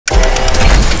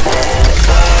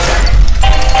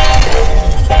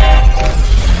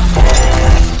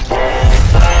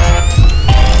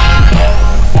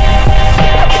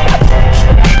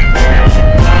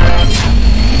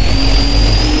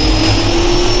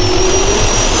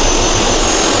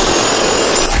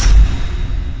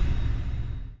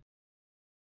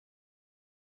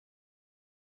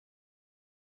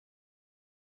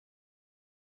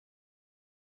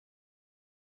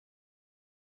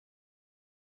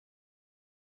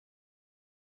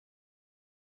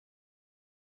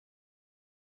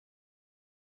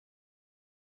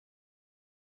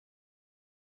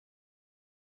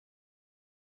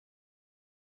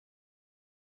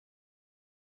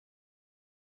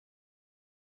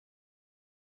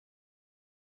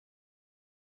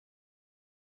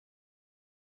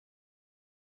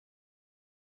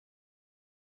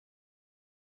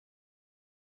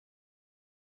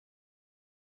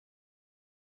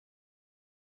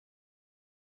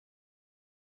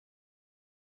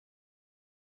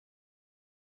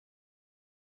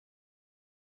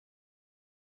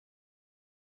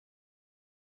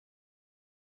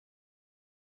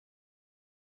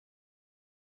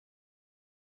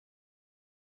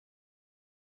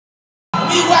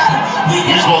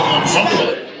Please welcome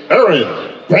Senator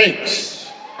Erin Banks.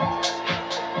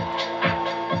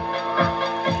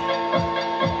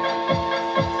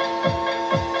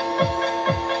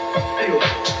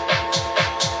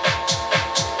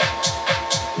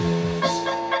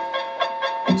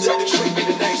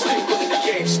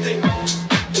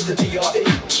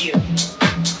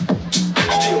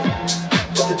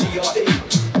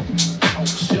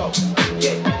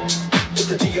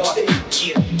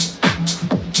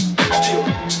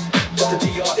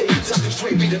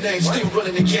 Still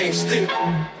running the game, still.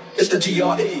 It's the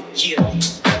DRE, yeah.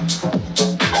 Still,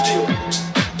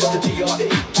 it's the DRE.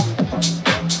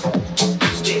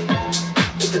 Still,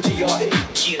 it's the DRE,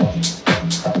 yeah.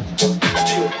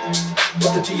 Still,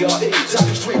 it's the DRE.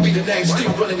 Talking straight, be the name,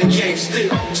 still running the game,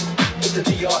 still. It's the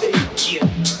DRE, yeah.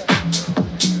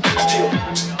 Still,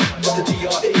 it's the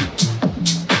DRE.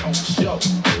 On the show,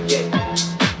 yeah.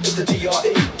 It's the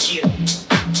DRE, yeah.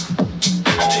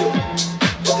 Still,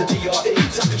 the DRE,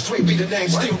 talking straight, be the name,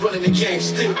 still running the game,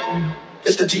 still.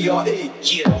 It's the DRE,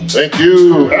 yeah. Thank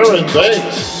you, Erin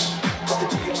Banks.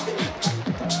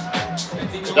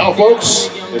 Now, folks,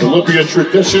 in Olympia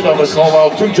tradition, I'm going to call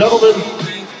out two gentlemen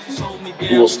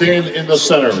who will stand in the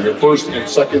center, your first and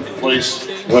second place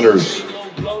winners.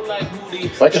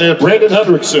 If I can have Brandon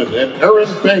Hendrickson and Erin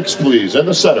Banks, please, in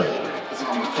the center.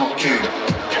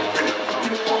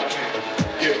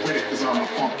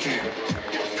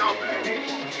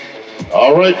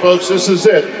 All right, folks, this is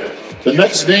it. The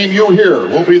next name you hear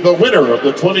will be the winner of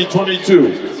the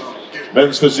 2022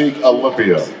 Men's Physique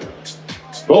Olympia.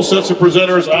 Both sets of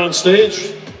presenters on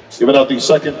stage, giving out the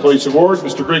second place award,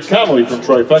 Mr. Greg Connolly from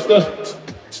Trifecta.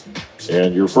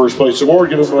 And your first place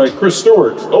award given by Chris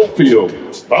Stewart, Oakfield,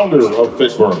 founder of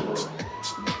FitBurn.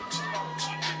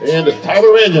 And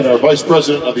Tyler Anion, our Vice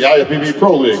President of the IFBB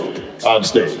Pro League, on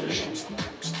stage.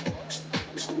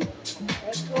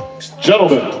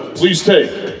 Gentlemen, please take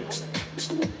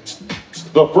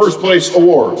the first place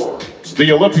award,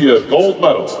 the Olympia gold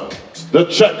medal, the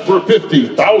check for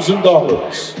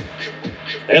 $50,000,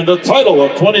 and the title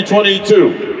of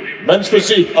 2022 Men's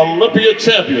Physique Olympia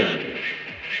champion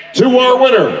to our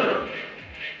winner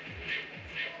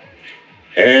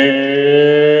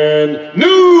and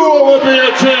new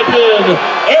Olympia champion,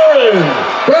 Erin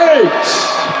Banks.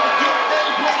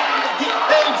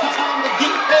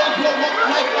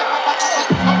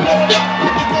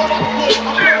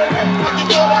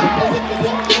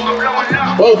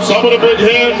 Folks, how about a big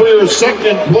hand for your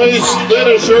second place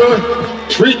finisher,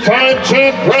 three-time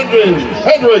champ Brandon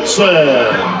Hendrickson.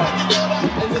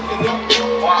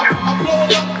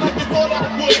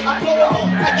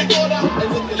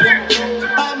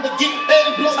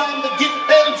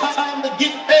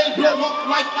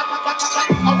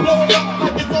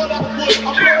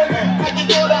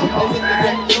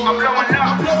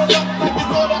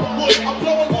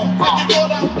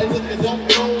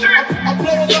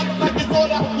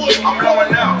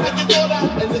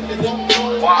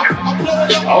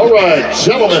 All right,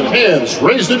 gentlemen, hands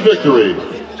raised in victory.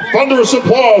 Thunderous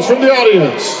applause from the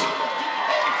audience.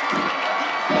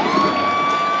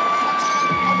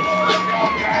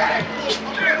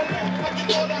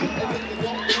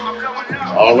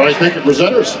 All right, thank you,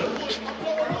 presenters.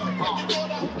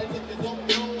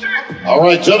 All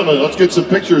right, gentlemen, let's get some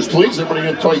pictures, please.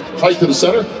 Everybody get tight to the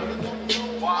center.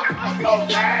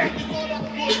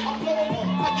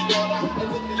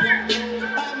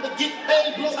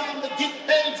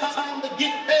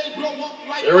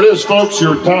 There it is, folks,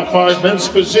 your top 5 men's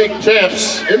physique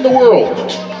champs in the world.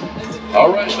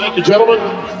 All right, thank you, gentlemen.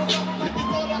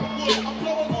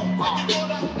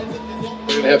 We're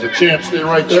going to have the champs stay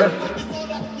right there.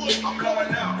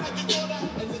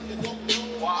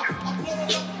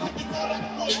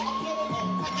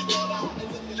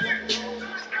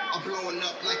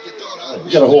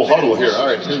 We got a whole huddle here. All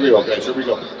right, here we go, guys. Here we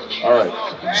go. All right,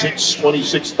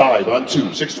 626 dive on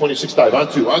 2. 626 dive on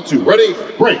 2. On 2. Ready?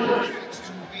 Break.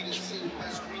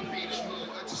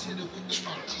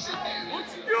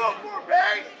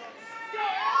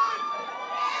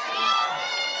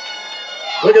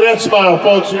 Look at that smile,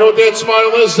 folks. You know what that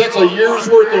smile is? That's a year's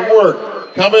worth of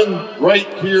work. Coming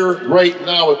right here, right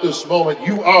now, at this moment.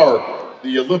 You are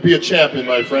the Olympia champion,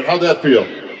 my friend. How'd that feel?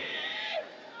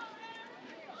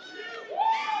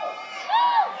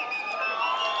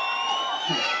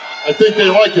 I think they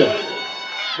like it.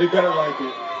 They better like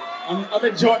it.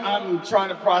 I'm trying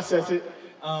to process it.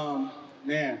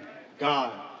 Man,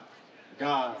 God,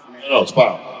 man. No, it's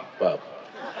Bob.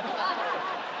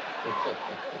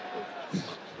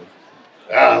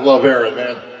 I love Erin,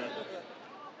 man.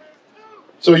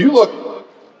 So you look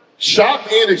shocked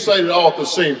and excited all at the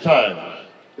same time.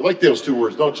 You like those two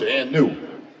words, don't you? And new.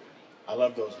 I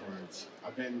love those words.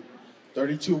 I've been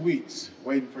 32 weeks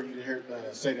waiting for you to hear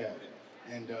say that.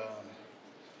 And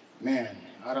man,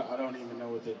 I don't even know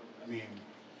what I mean,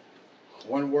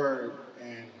 one word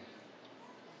and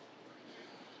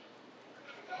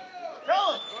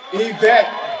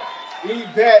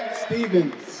Yvette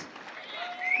Stevens.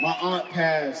 My aunt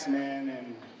passed, man,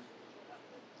 and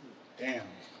damn.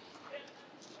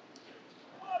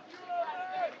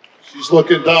 She's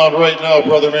looking down right now,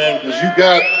 brother man, because you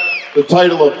got the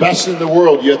title of best in the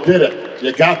world. You did it.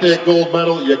 You got that gold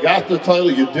medal. You got the title.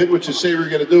 You did what you say you were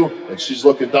going to do. And she's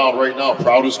looking down right now,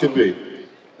 proud as can be.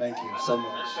 Thank you so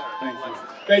much. Thank you.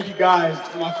 Thank you guys,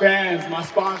 my fans, my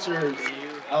sponsors.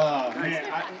 Man,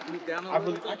 I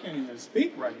can't even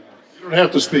speak right now. You don't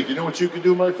have to speak. You know what you can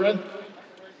do, my friend?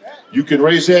 You can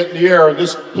raise that in the air, and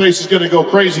this place is going to go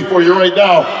crazy for you right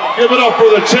now. Give it up for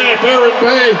the champ, Erin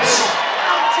Bates.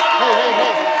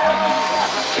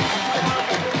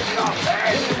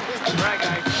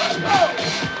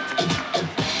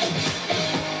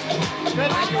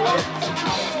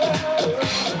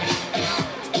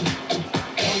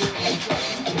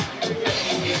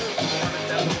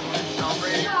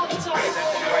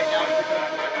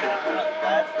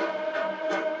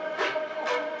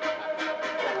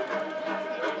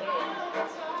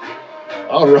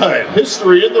 All right,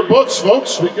 history in the books,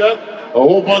 folks. We got a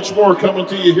whole bunch more coming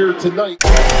to you here tonight.